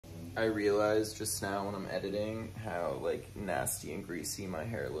I realized just now when I'm editing how like nasty and greasy my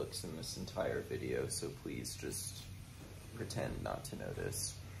hair looks in this entire video, so please just pretend not to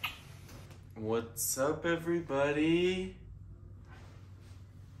notice. What's up, everybody?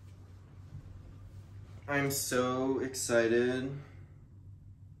 I'm so excited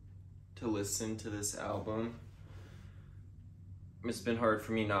to listen to this album. It's been hard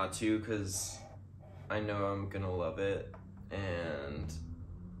for me not to because I know I'm gonna love it, and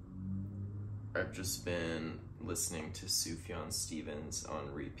I've just been listening to Sufjan Stevens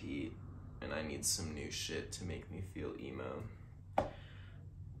on repeat, and I need some new shit to make me feel emo.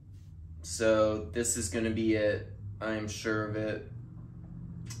 So this is gonna be it, I am sure of it.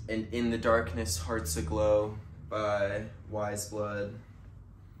 And In the Darkness, Hearts Aglow by Weyes.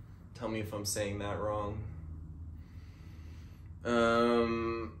 Tell me if I'm saying that wrong.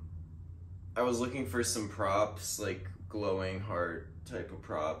 I was looking for some props, like glowing heart type of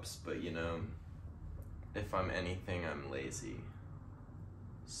props, but you know, if I'm anything, I'm lazy.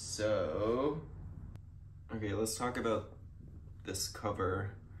 So, okay, let's talk about this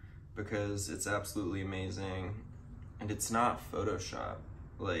cover because it's absolutely amazing, and it's not Photoshop.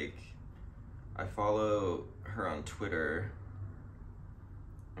 Like, I follow her on Twitter,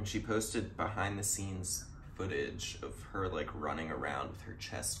 and she posted behind the scenes footage of her like running around with her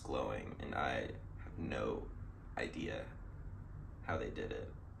chest glowing, and I have no idea how they did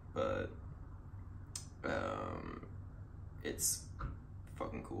it, but it's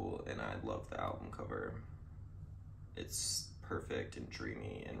fucking cool, and I love the album cover. It's perfect and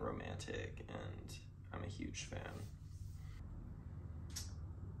dreamy and romantic, and I'm a huge fan.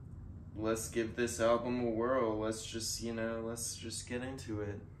 Let's give this album a whirl. Let's just, you know, let's just get into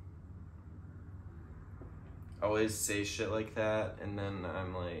it. I always say shit like that, and then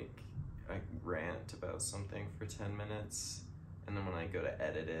I'm like, I rant about something for 10 minutes, and then when I go to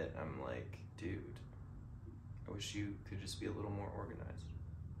edit it, I'm like, dude, I wish you could just be a little more organized.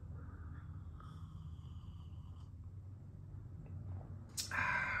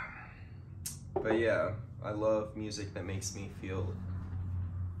 But yeah, I love music that makes me feel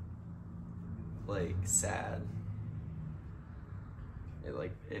like sad.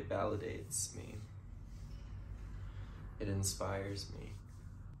 It validates me. It inspires me.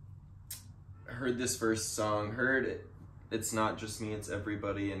 I heard this first song, heard it. It's Not Just Me, It's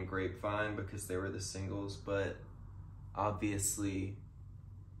Everybody and Grapevine because they were the singles, but obviously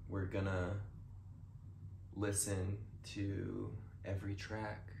we're gonna listen to every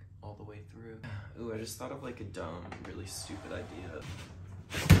track all the way through. Ooh, I just thought of like a dumb, really stupid idea.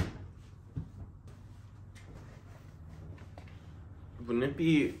 Wouldn't it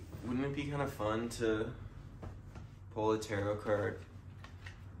be kind of fun to pull a tarot card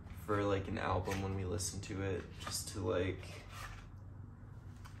for like an album when we listen to it, just to like,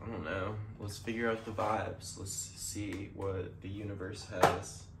 I don't know, let's figure out the vibes. Let's see what the universe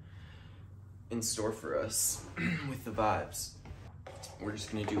has in store for us with the vibes. We're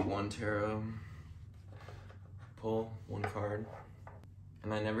just gonna do one tarot pull, one card.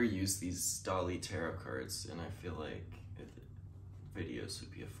 And I never use these Dolly tarot cards, and I feel like videos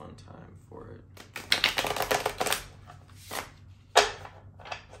would be a fun time for it.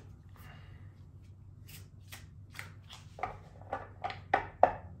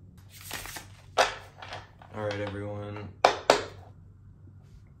 All right, everyone,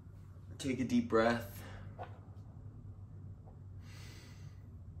 take a deep breath.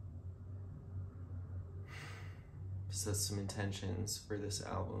 Set some intentions for this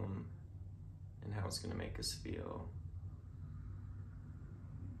album and how it's gonna make us feel.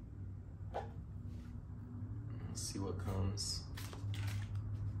 Let's see what comes.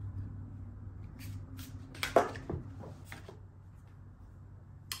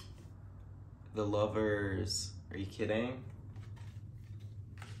 The Lovers. Are you kidding?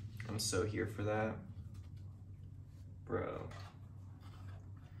 I'm so here for that. Bro.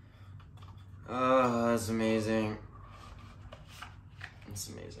 Oh, that's amazing. It's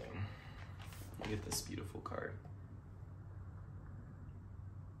amazing. Look at this beautiful card.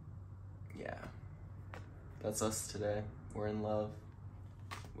 Yeah. That's us today. We're in love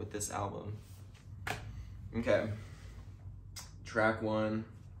with this album. Okay. Track 1.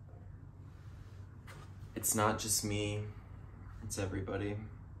 It's Not Just Me, It's Everybody.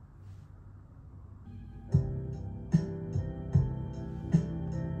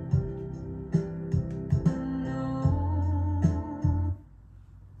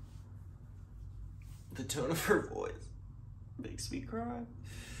 The tone of her voice makes me cry.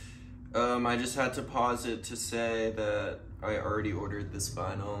 I just had to pause it to say that I already ordered this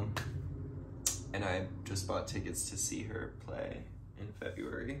vinyl, and I just bought tickets to see her play in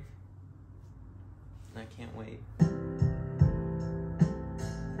February. I can't wait.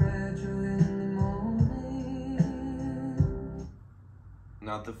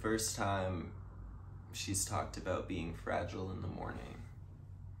 Not the first time she's talked about being fragile in the morning.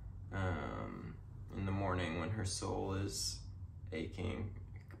 In the morning when her soul is aching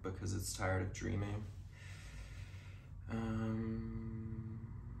because it's tired of dreaming. I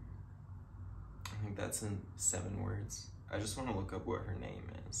think that's in 7 words. I just want to look up what her name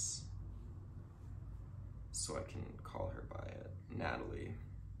is so I can call her by it. Natalie.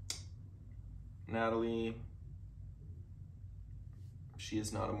 Natalie, she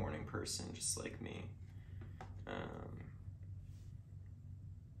is not a morning person, just like me.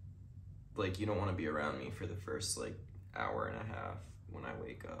 Like, you don't want to be around me for the first, like, hour and a half when I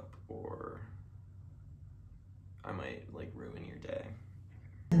wake up, or I might, like, ruin your day.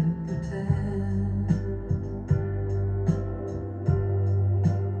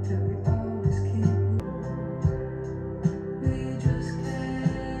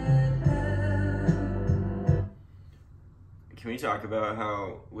 Can we talk about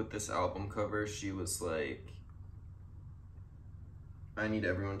how, with this album cover, she was like, I need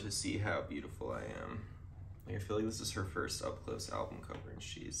everyone to see how beautiful I am. Like, I feel like this is her first up-close album cover, and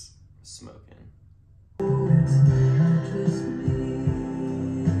she's smoking. It's not just me,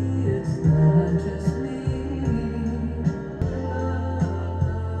 it's not just me.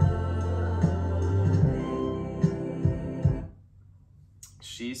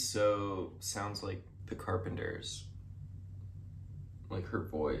 She so sounds like the Carpenters. Like, her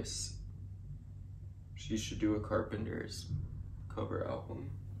voice. She should do a Carpenters cover album.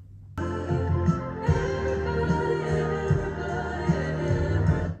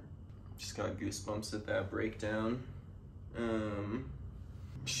 Just got goosebumps at that breakdown.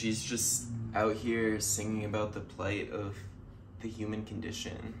 She's just out here singing about the plight of the human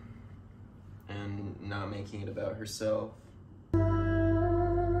condition and not making it about herself.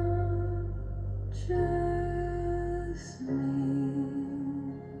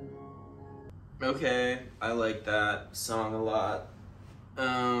 Okay, I like that song a lot.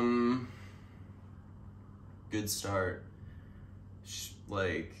 Good start.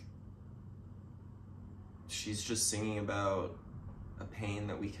 She's just singing about a pain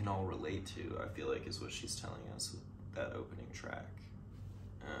that we can all relate to, I feel like, is what she's telling us with that opening track.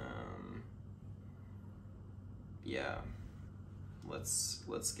 Yeah,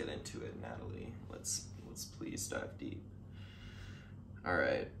 let's get into it, Natalie. Let's please dive deep. All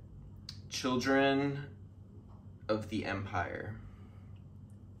right. Children of the Empire,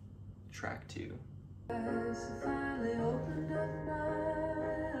 track 2.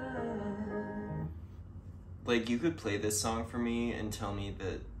 Like, you could play this song for me and tell me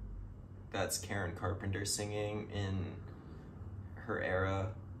that that's Karen Carpenter singing in her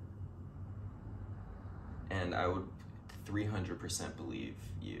era, and I would 300% believe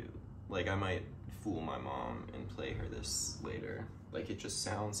you. Like, I might fool my mom and play her this later. Like, it just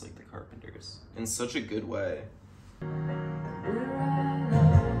sounds like the Carpenters in such a good way.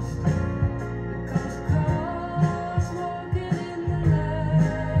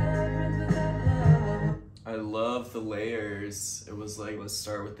 I love the layers. It was like, let's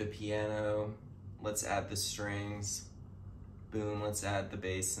start with the piano, let's add the strings, boom, let's add the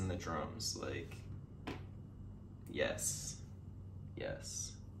bass and the drums. Like, yes,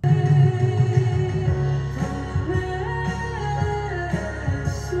 yes.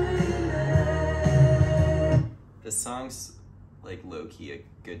 This song's like low-key a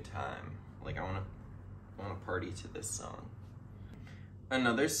good time. Like, I wanna party to this song.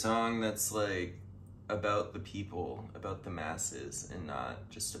 Another song that's like about the people, about the masses, and not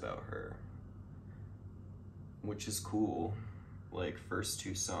just about her, which is cool. Like, first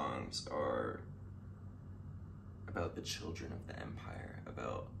 2 songs are about the children of the empire,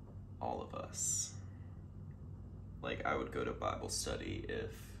 about all of us. Like, I would go to Bible study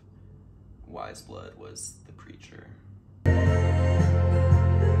if Weyes Blood was the preacher.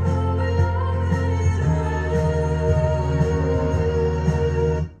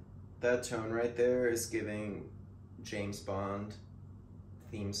 That tone right there is giving James Bond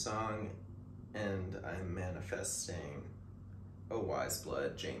theme song, and I'm manifesting a Weyes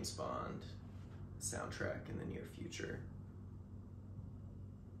Blood James Bond soundtrack in the near future.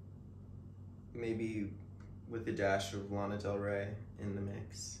 Maybe with a dash of Lana Del Rey in the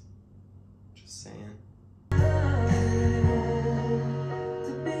mix. Just saying.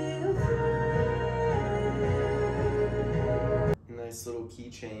 Nice little key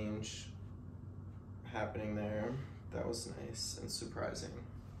change happening there. That was nice and surprising.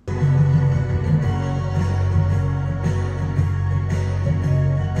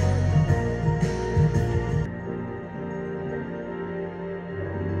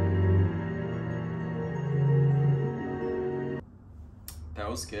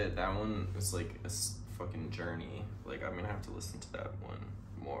 was good. That one was like a fucking journey. Like, I'm gonna have to listen to that one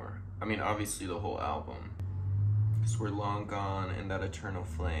more. I mean, obviously the whole album. Because we're long gone in that eternal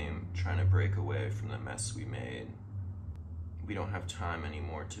flame, trying to break away from the mess we made. We don't have time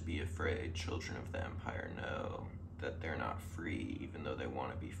anymore to be afraid. Children of the Empire know that they're not free, even though they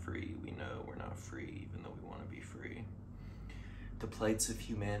want to be free. We know we're not free, even though we want to be free. The plights of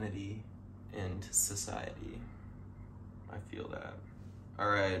humanity and society. I feel that. All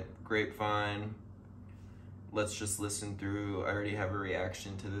right, Grapevine. Let's just listen through. I already have a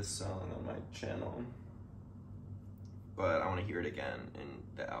reaction to this song on my channel, but I want to hear it again in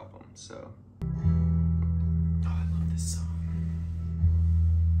the album, so. Oh, I love this song.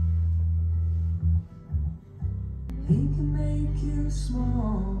 He can make you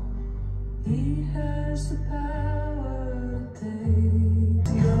small. He has the power to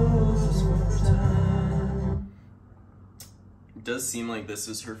take yours for time. It does seem like this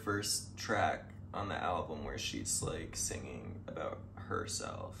is her first track on the album where she's like singing about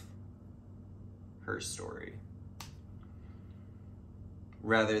herself, her story,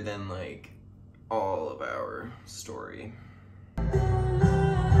 rather than like all of our story.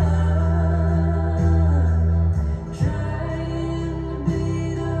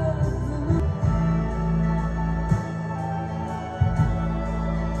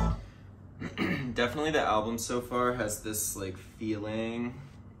 Definitely the album so far has this like feeling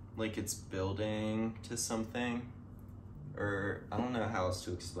like it's building to something, or I don't know how else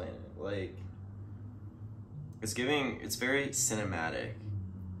to explain it. Like, it's very cinematic,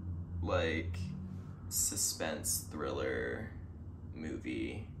 like suspense thriller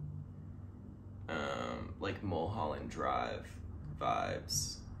movie, like Mulholland Drive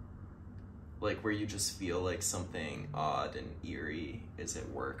vibes, like where you just feel like something odd and eerie is at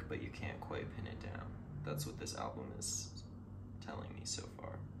work, but you can't quite pin it down. That's what this album is telling me so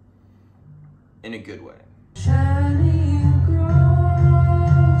far. In a good way. Shining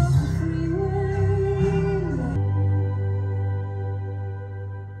across the freeway.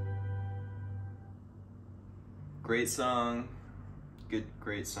 Great song.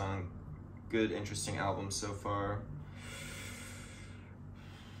 Great song. Good, interesting album so far.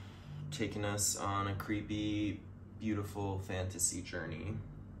 Taking us on a creepy, beautiful fantasy journey.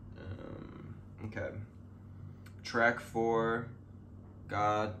 Okay. Track 4,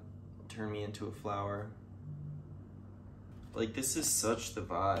 God, Turn Me Into a Flower. Like, this is such the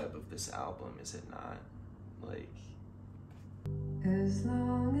vibe of this album, is it not? Like, As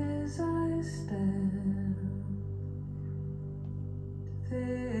long as I stand to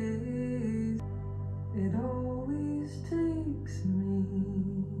face, it always takes me.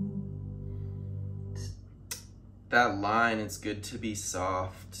 that line, it's good to be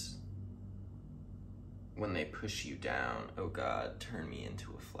soft when they push you down. Oh God, turn me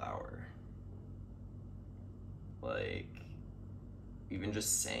into a flower. Like, even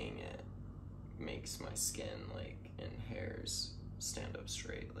just saying it makes my skin, like, and hairs stand up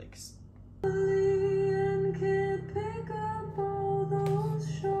straight. Like,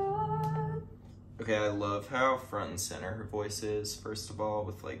 okay, I love how front and center her voice is, first of all,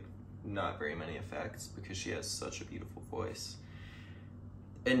 with like not very many effects, because she has such a beautiful voice.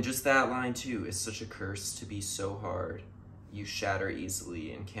 And just that line too is such a curse to be so hard. You shatter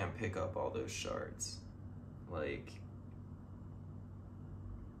easily and can't pick up all those shards. Like,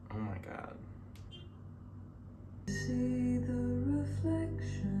 oh my God. See the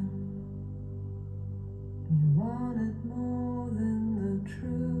reflection, you want it more than the truth.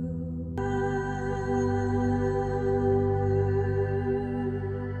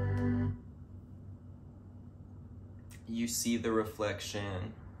 You see the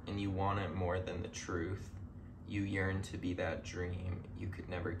reflection and you want it more than the truth. You yearn to be that dream you could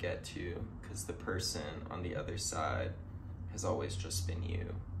never get to, because the person on the other side has always just been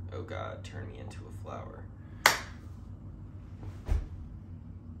you. Oh God, turn me into a flower.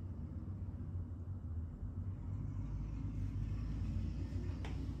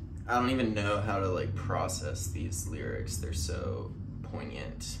 I don't even know how to like process these lyrics. They're so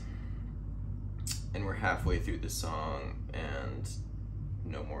poignant. And we're halfway through the song and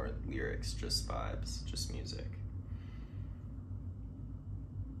no more lyrics, just vibes, just music.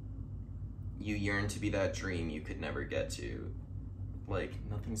 You yearn to be that dream you could never get to. Like,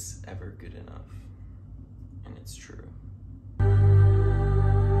 nothing's ever good enough. And it's true.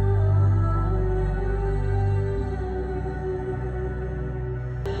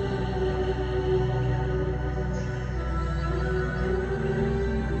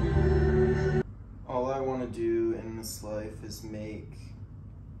 All I want to do in this life is make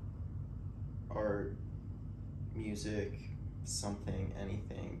art, music, something,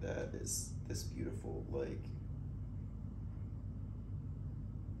 anything that is this beautiful. Like,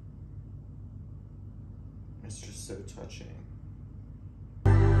 it's just so touching.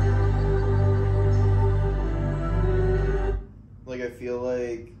 Like, I feel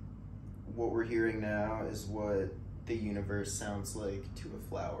like what we're hearing now is what the universe sounds like to a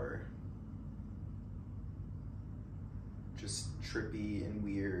flower. Just trippy and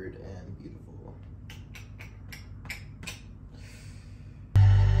weird and beautiful.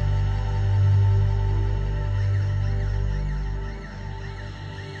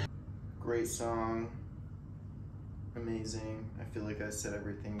 Great song. Amazing. I feel like I said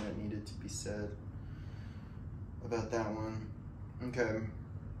everything that needed to be said about that one. Okay.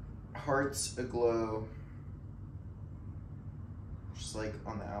 Hearts Aglow. Just like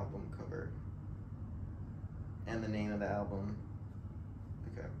on the album cover. And the name of the album.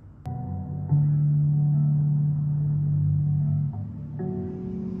 Okay.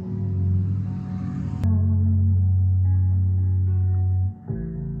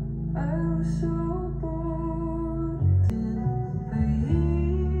 I was so bored for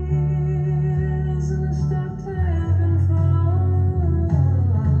years, and I stopped having fun.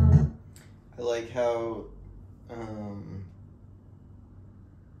 I like how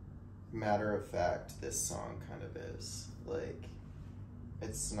matter of fact this song kind of is. Like,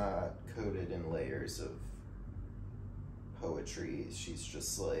 it's not coated in layers of poetry. She's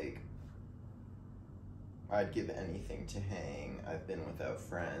just like, I'd give anything to hang. I've been without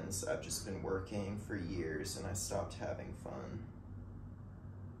friends. I've just been working for years and I stopped having fun.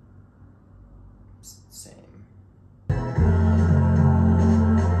 Same.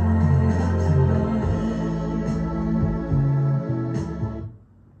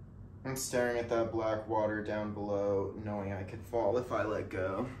 I'm staring at that black water down below, knowing I could fall if I let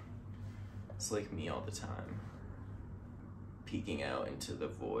go. It's like me all the time. Peeking out into the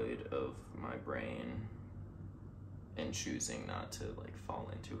void of my brain and choosing not to like fall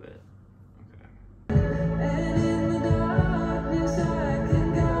into it. Okay. And in the darkness I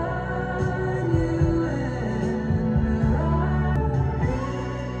can guide you.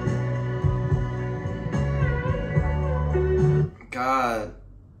 God,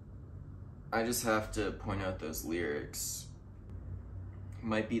 I just have to point out those lyrics. It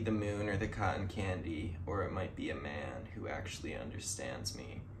might be the moon or the cotton candy, or it might be a man who actually understands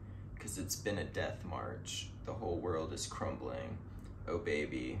me. 'Cause it's been a death march. The whole world is crumbling. Oh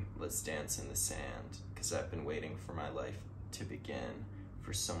baby, let's dance in the sand. 'Cause I've been waiting for my life to begin,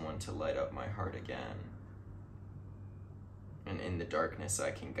 for someone to light up my heart again. And in the darkness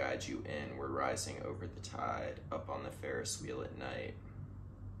I can guide you in. We're rising over the tide, up on the Ferris wheel at night.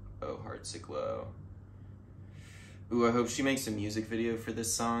 Oh, hearts aglow. Ooh, I hope she makes a music video for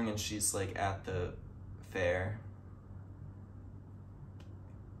this song and she's like at the fair.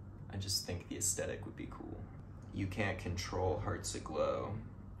 I just think the aesthetic would be cool. You can't control hearts aglow.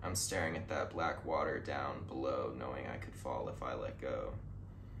 I'm staring at that black water down below, knowing I could fall if I let go.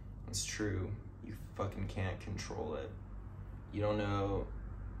 It's true, you fucking can't control it. You don't know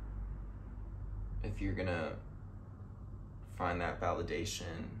if you're gonna find that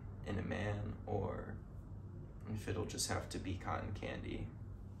validation in a man or if it'll just have to be cotton candy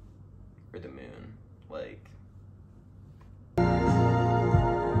or the moon. Like,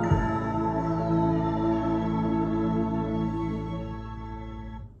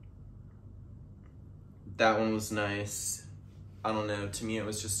 that one was nice. I don't know, to me it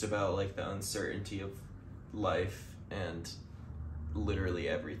was just about like the uncertainty of life and literally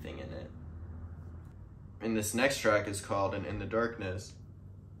everything in it. And this next track is called In the Darkness,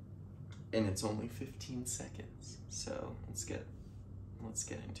 and it's only 15 seconds. So let's get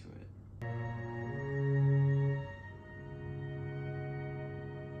into it.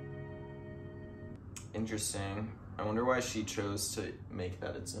 Interesting. I wonder why she chose to make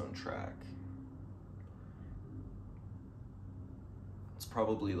that its own track. It's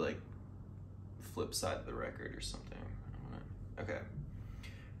probably like flip side of the record or something. I don't know. Okay.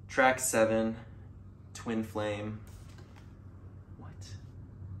 Track 7, Twin Flame. What?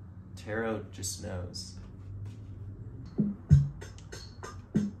 Tarot just knows.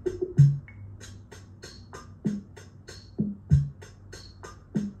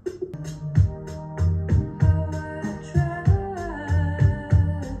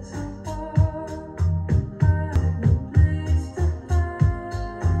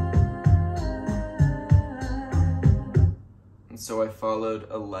 So I followed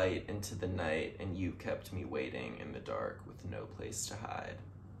a light into the night, and you kept me waiting in the dark with no place to hide.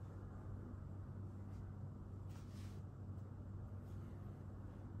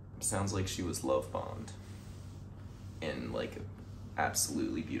 Sounds like she was love bombed. in like an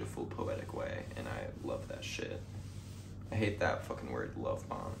absolutely beautiful poetic way, and I love that shit. I hate that fucking word, love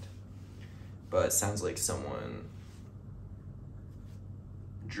bombed. But it sounds like someone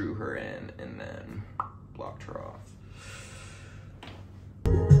drew her in and then blocked her off.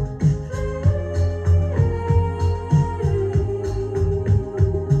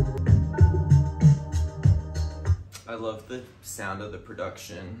 I love the sound of the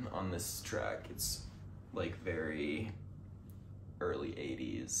production on this track. It's like very early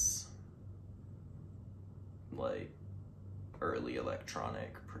 80s, like early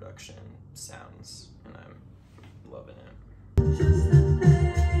electronic production sounds, and I'm loving it.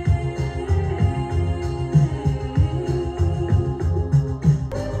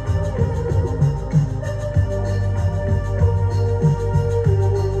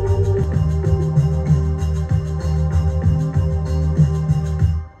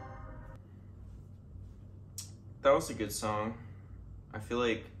 That was a good song. I feel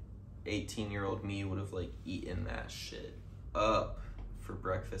like 18-year-old me would have like eaten that shit up for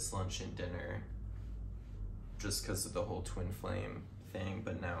breakfast, lunch, and dinner just because of the whole twin flame thing,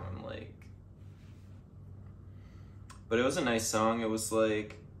 but now I'm like... But it was a nice song. It was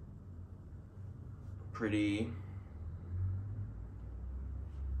like pretty...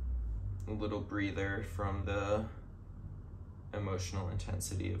 a little breather from the emotional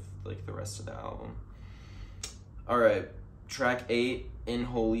intensity of like the rest of the album. All right, track 8, In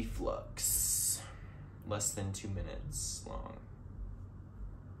Holy Flux. Less than 2 minutes long.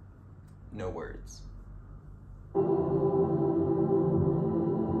 No words.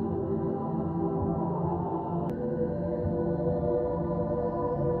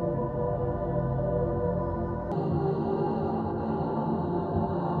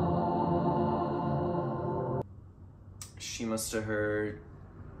 She must have heard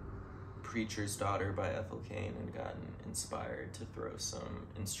Preacher's Daughter by Ethel Cain and gotten inspired to throw some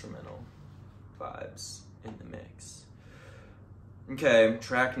instrumental vibes in the mix. Okay,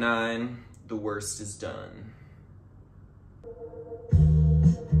 track 9, The Worst Is Done.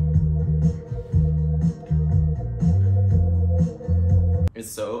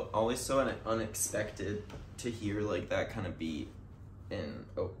 It's always so unexpected to hear like that kind of beat in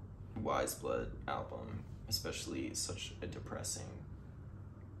a Weyes Blood album, especially such a depressing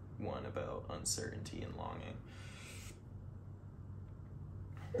one about uncertainty and longing.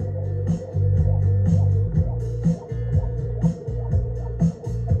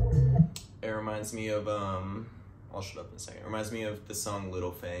 It reminds me of I'll shut up in a second. It reminds me of the song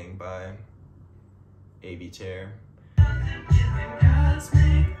Little Fang by A.B. Tear.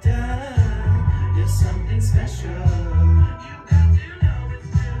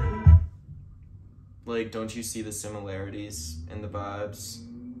 Like, don't you see the similarities in the vibes?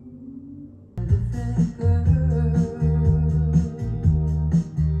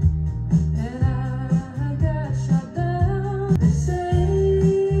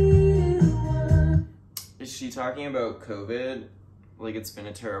 Is she talking about COVID? Like, it's been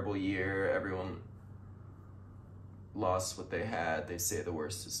a terrible year. Everyone lost what they had. They say the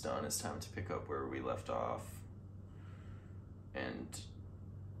worst is done. It's time to pick up where we left off and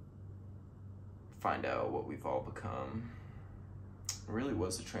find out what we've all become. It really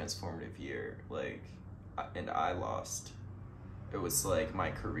was a transformative year, like, and I lost. It was like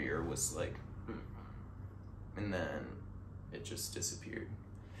my career was like, and then it just disappeared.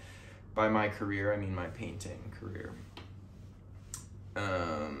 By my career, I mean my painting career.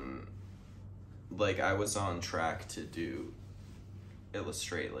 Like, I was on track to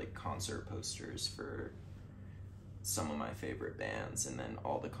illustrate like concert posters for some of my favorite bands, and then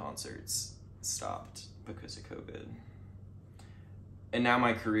all the concerts stopped because of COVID. And now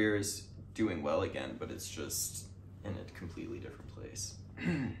my career is doing well again, but it's just in a completely different place.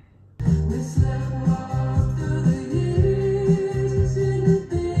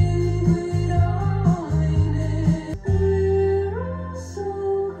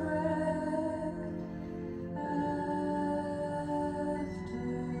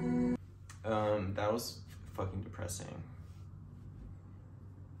 That was fucking depressing.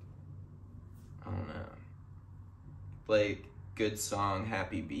 I don't know. Like, good song,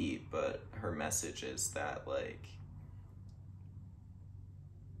 happy beat, but her message is that, like,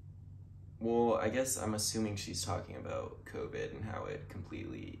 well, I guess I'm assuming she's talking about COVID and how it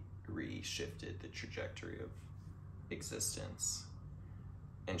completely reshifted the trajectory of existence.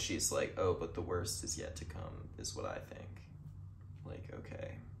 And she's like, oh, but the worst is yet to come, is what I think. Like,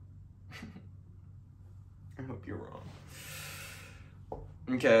 okay. I hope you're wrong.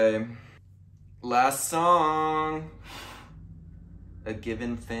 Okay. Last song. A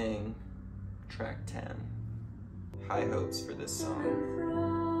Given Thing. Track 10. high hopes for this song.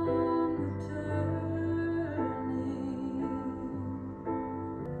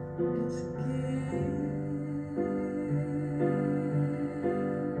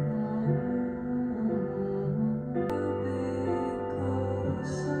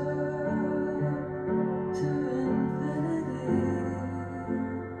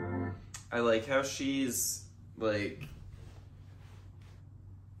 I like how she's like,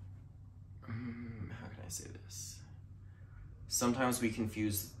 how can I say this? Sometimes we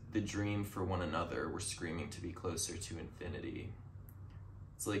confuse the dream for one another. We're screaming to be closer to infinity.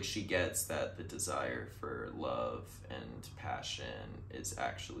 It's like she gets that the desire for love and passion is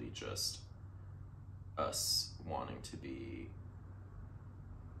actually just us wanting to be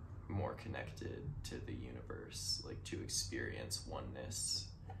more connected to the universe, like to experience oneness,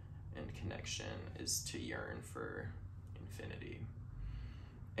 and connection is to yearn for infinity.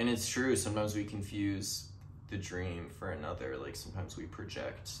 And it's true, sometimes we confuse the dream for another. Like sometimes we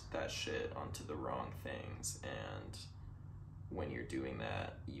project that shit onto the wrong things, and when you're doing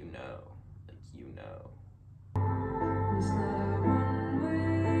that, you know. It's not a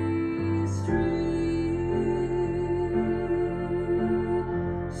one-way street.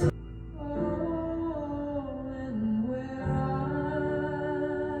 Oh, and where I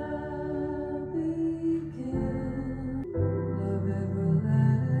begin, love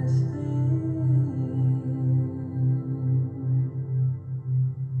everlasting.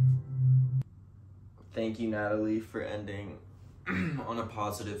 Thank you, Natalie, for ending on a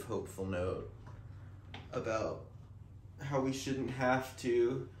positive, hopeful note about how we shouldn't have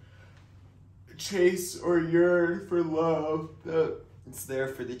to chase or yearn for love, that it's there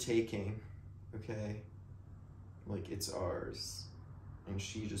for the taking, okay? Like, it's ours. And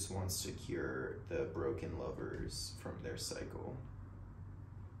she just wants to cure the broken lovers from their cycle.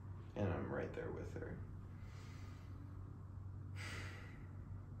 And I'm right there with her.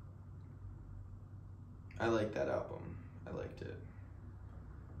 I like that album. I liked it.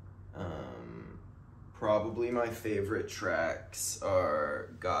 Probably my favorite tracks are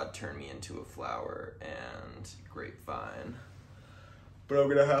God Turned Me Into a Flower and Grapevine. But I'm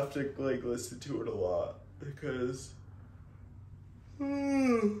gonna have to like listen to it a lot because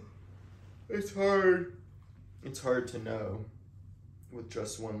it's hard. It's hard to know with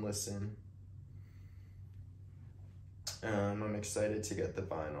just one listen. I'm excited to get the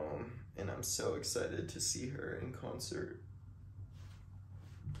vinyl, and I'm so excited to see her in concert.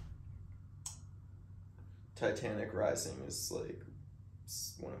 Titanic Rising is like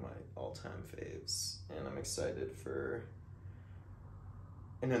one of my all-time faves, and I'm excited for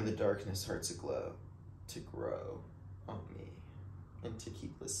And in the Darkness Hearts Aglow to grow on me and to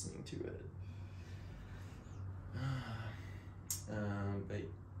keep listening to it. But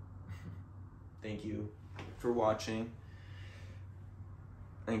thank you for watching.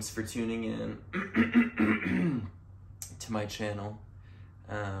 Thanks for tuning in to my channel.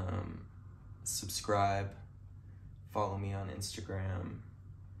 Subscribe, follow me on Instagram,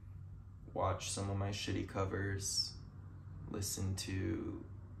 watch some of my shitty covers, listen to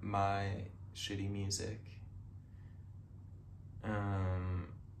my shitty music.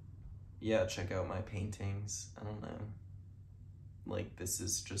 Yeah, check out my paintings. I don't know. Like, this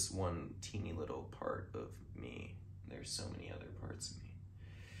is just one teeny little part of me. There's so many other parts of me.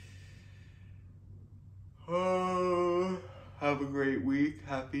 Have a great week.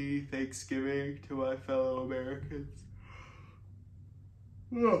 Happy Thanksgiving to my fellow Americans.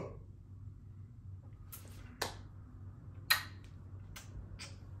 And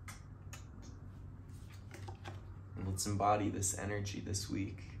let's embody this energy this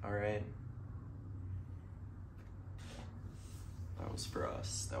week, all right? That was for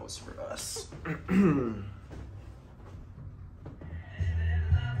us. That was for us.